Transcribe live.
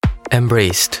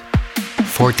Embraced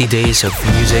 40 Days of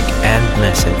Music and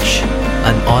Message,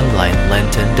 an online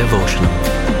Lenten devotional.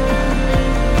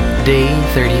 Day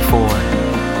 34.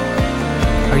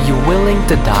 Are you willing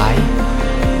to die?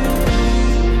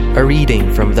 A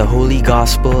reading from the Holy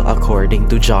Gospel according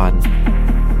to John.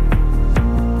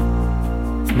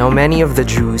 Now many of the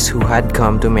Jews who had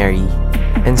come to Mary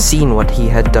and seen what he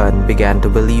had done began to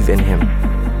believe in him.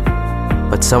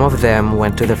 But some of them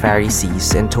went to the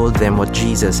Pharisees and told them what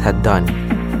Jesus had done.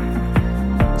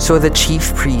 So the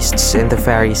chief priests and the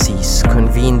Pharisees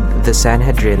convened the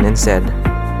Sanhedrin and said,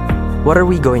 "What are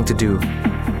we going to do?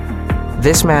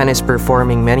 This man is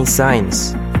performing many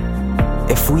signs.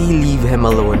 If we leave him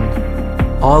alone,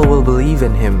 all will believe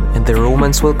in him, and the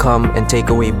Romans will come and take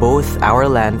away both our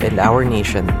land and our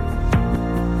nation."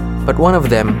 But one of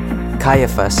them,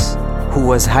 Caiaphas, who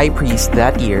was high priest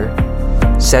that year,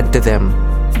 said to them,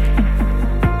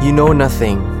 "You know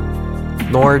nothing,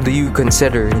 nor do you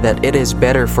consider that it is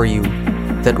better for you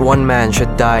that one man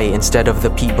should die instead of the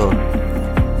people,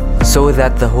 so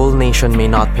that the whole nation may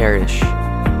not perish."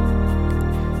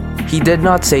 He did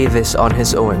not say this on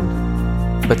his own,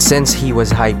 but since he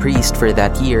was high priest for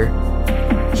that year,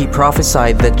 he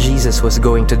prophesied that Jesus was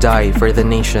going to die for the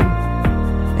nation,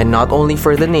 and not only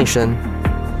for the nation,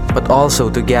 but also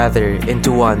to gather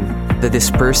into one the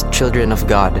dispersed children of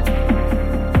God.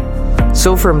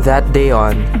 So from that day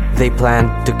on, they planned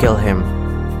to kill him.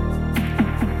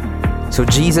 So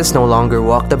Jesus no longer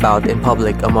walked about in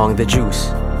public among the Jews,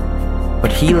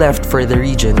 but he left for the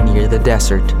region near the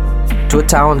desert, to a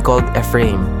town called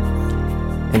Ephraim,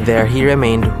 and there he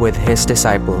remained with his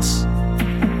disciples.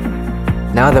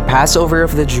 Now the Passover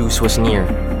of the Jews was near,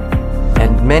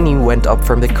 and many went up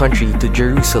from the country to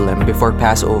Jerusalem before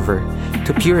Passover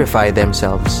to purify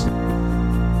themselves.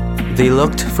 They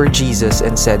looked for Jesus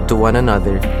and said to one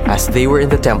another as they were in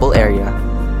the temple area,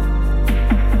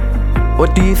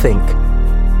 "What do you think?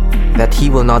 That he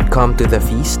will not come to the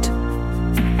feast?"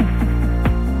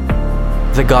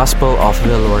 The Gospel of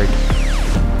the Lord.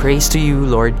 Praise to you,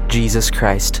 Lord Jesus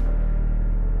Christ.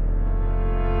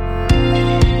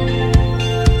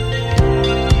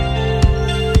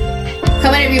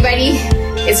 Come on, everybody.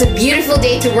 It's a beautiful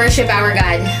day to worship our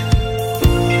God.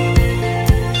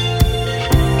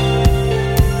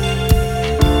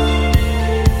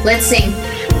 Let's sing.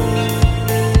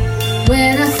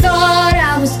 When I thought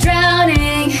I was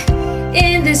drowning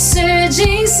in this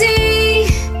surging sea,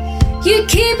 you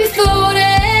keep me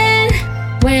floating.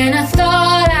 When I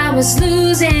thought I was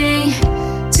losing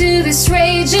to this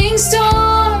raging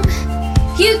storm,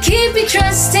 you keep me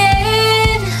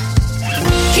trusting.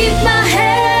 Keep my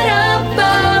head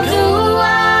above the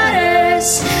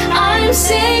waters. I'm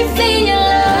safe in your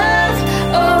love.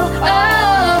 Oh,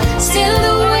 oh, still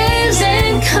the waves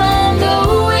and calm the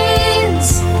winds.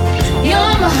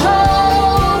 You're my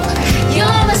hope,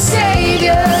 you're my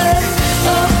savior.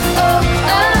 Oh, oh,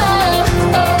 oh,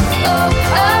 oh, oh,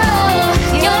 oh.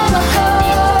 You're my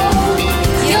hope,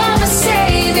 you're my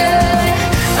savior.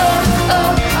 Oh,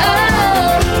 oh, oh,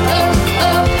 oh,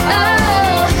 oh,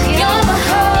 oh. You're my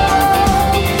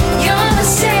hope, you're my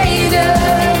savior.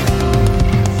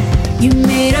 You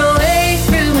made a way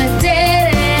through my dead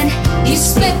end. You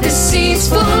split the seas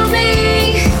for me.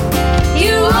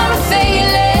 You are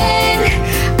failing.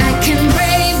 I can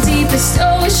brave deepest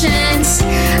oceans.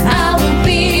 I won't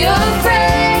be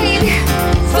afraid,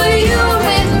 for you're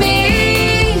with me.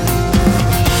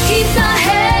 Keep my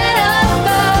head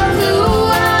above the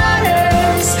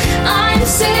waters. I'm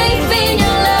safe in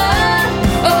your love.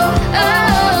 Oh,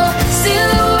 oh, still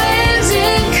the waves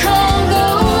and calm the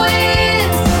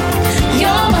winds.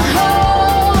 You're my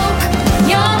hope,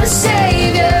 you're my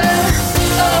savior.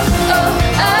 Oh, oh,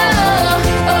 oh,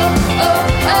 oh, oh,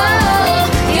 oh.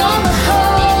 You're my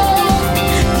hope,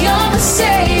 you're my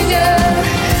savior.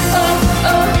 Oh,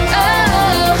 oh, oh,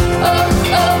 oh,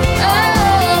 oh,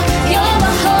 oh. You're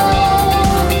my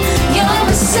hope, you're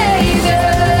my savior.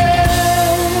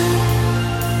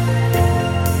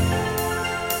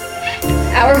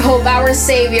 Our hope, our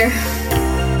savior.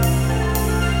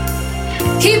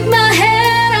 Keep my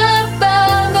head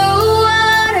above the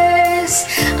waters.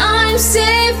 I'm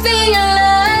safe in your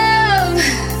love.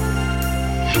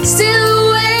 Still the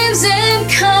waves and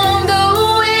calm the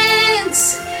winds.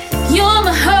 You're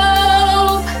my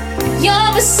hope, you're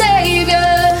my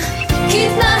savior.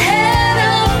 Keep my head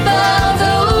above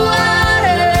the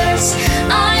waters.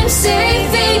 I'm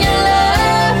safe in your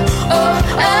love. Oh,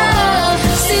 oh,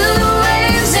 still the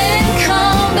waves and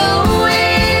calm the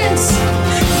winds.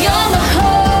 You're my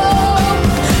hope,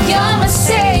 you're my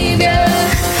savior.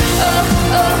 Oh,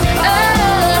 oh, oh,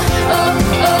 oh,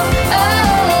 oh,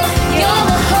 oh. You're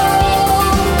my hope.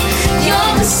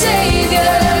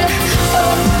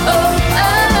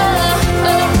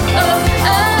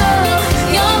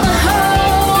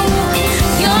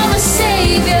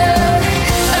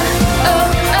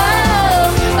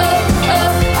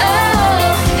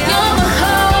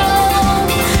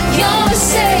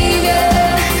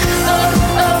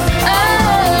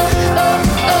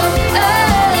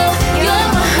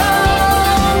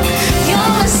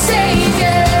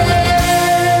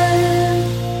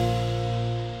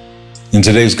 In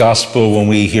today's gospel, when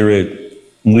we hear it,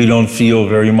 we don't feel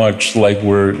very much like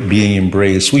we're being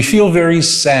embraced. We feel very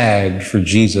sad for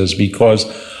Jesus because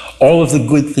all of the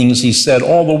good things he said,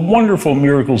 all the wonderful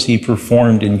miracles he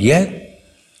performed, and yet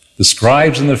the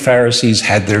scribes and the Pharisees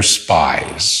had their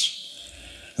spies.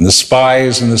 And the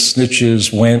spies and the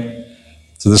snitches went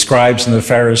to the scribes and the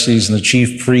Pharisees and the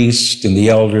chief priests and the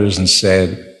elders and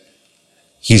said,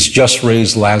 he's just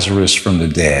raised Lazarus from the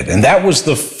dead. And that was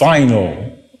the final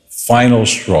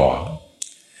straw.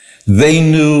 They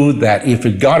knew that if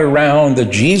it got around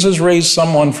that Jesus raised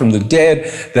someone from the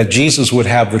dead, that Jesus would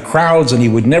have the crowds and he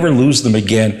would never lose them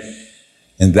again.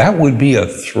 And that would be a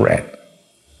threat,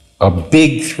 a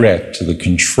big threat to the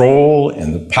control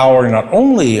and the power, not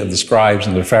only of the scribes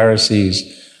and the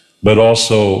Pharisees, but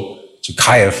also to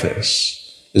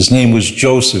Caiaphas. His name was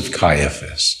Joseph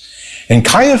Caiaphas. And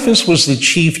Caiaphas was the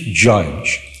chief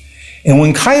judge. And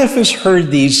when Caiaphas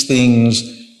heard these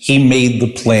things, he made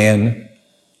the plan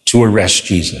to arrest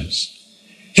Jesus.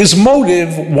 His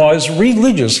motive was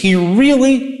religious. He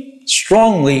really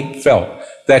strongly felt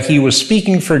that he was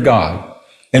speaking for God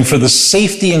and for the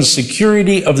safety and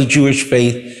security of the Jewish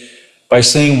faith by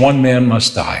saying one man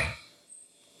must die.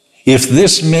 If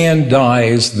this man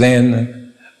dies,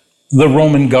 then the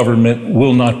Roman government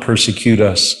will not persecute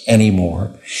us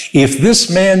anymore. If this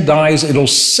man dies, it'll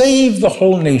save the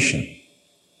whole nation.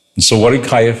 And so what did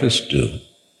Caiaphas do?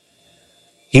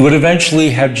 He would eventually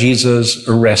have Jesus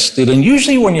arrested. And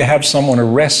usually when you have someone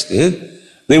arrested,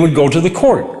 they would go to the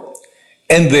court.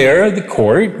 And there the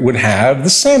court would have the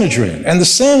Sanhedrin. And the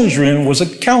Sanhedrin was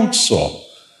a council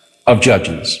of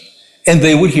judges. And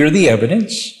they would hear the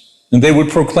evidence. And they would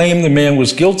proclaim the man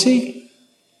was guilty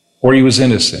or he was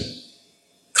innocent.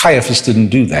 Caiaphas didn't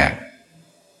do that.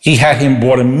 He had him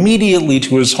brought immediately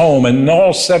to his home, and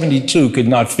all 72 could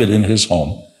not fit in his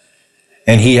home.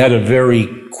 And he had a very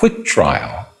quick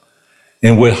trial.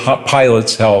 And with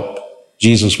Pilate's help,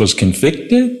 Jesus was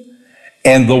convicted.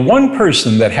 And the one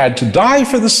person that had to die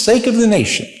for the sake of the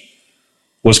nation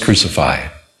was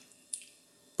crucified.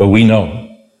 But we know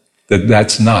that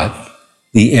that's not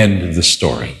the end of the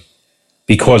story,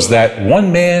 because that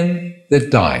one man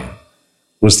that died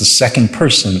was the second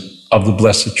person of the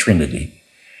Blessed Trinity.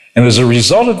 And as a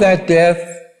result of that death,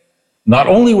 not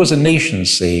only was a nation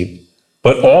saved,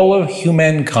 but all of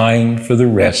humankind for the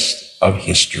rest of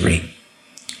history.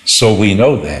 So we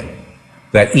know then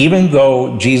that even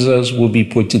though Jesus will be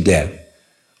put to death,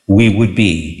 we would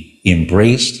be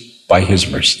embraced by his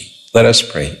mercy. Let us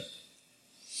pray.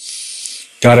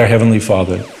 God, our Heavenly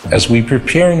Father, as we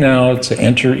prepare now to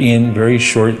enter in very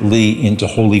shortly into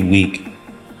Holy Week,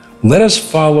 let us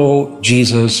follow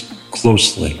Jesus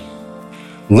closely.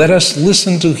 Let us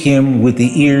listen to him with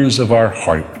the ears of our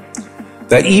heart,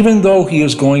 that even though he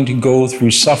is going to go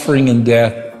through suffering and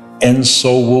death, and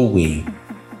so will we,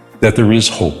 that there is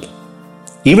hope.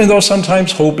 Even though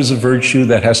sometimes hope is a virtue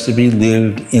that has to be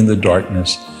lived in the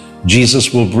darkness,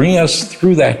 Jesus will bring us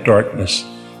through that darkness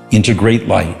into great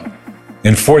light.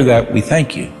 And for that, we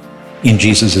thank you. In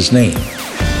Jesus' name,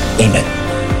 amen.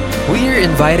 We are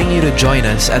inviting you to join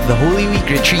us at the Holy Week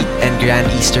Retreat and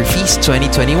Grand Easter Feast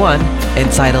 2021,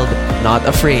 entitled Not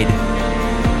Afraid.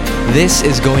 This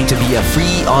is going to be a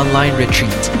free online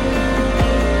retreat.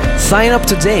 Sign up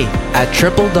today at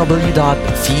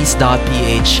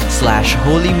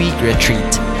www.feast.ph/Holy Week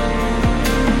Retreat.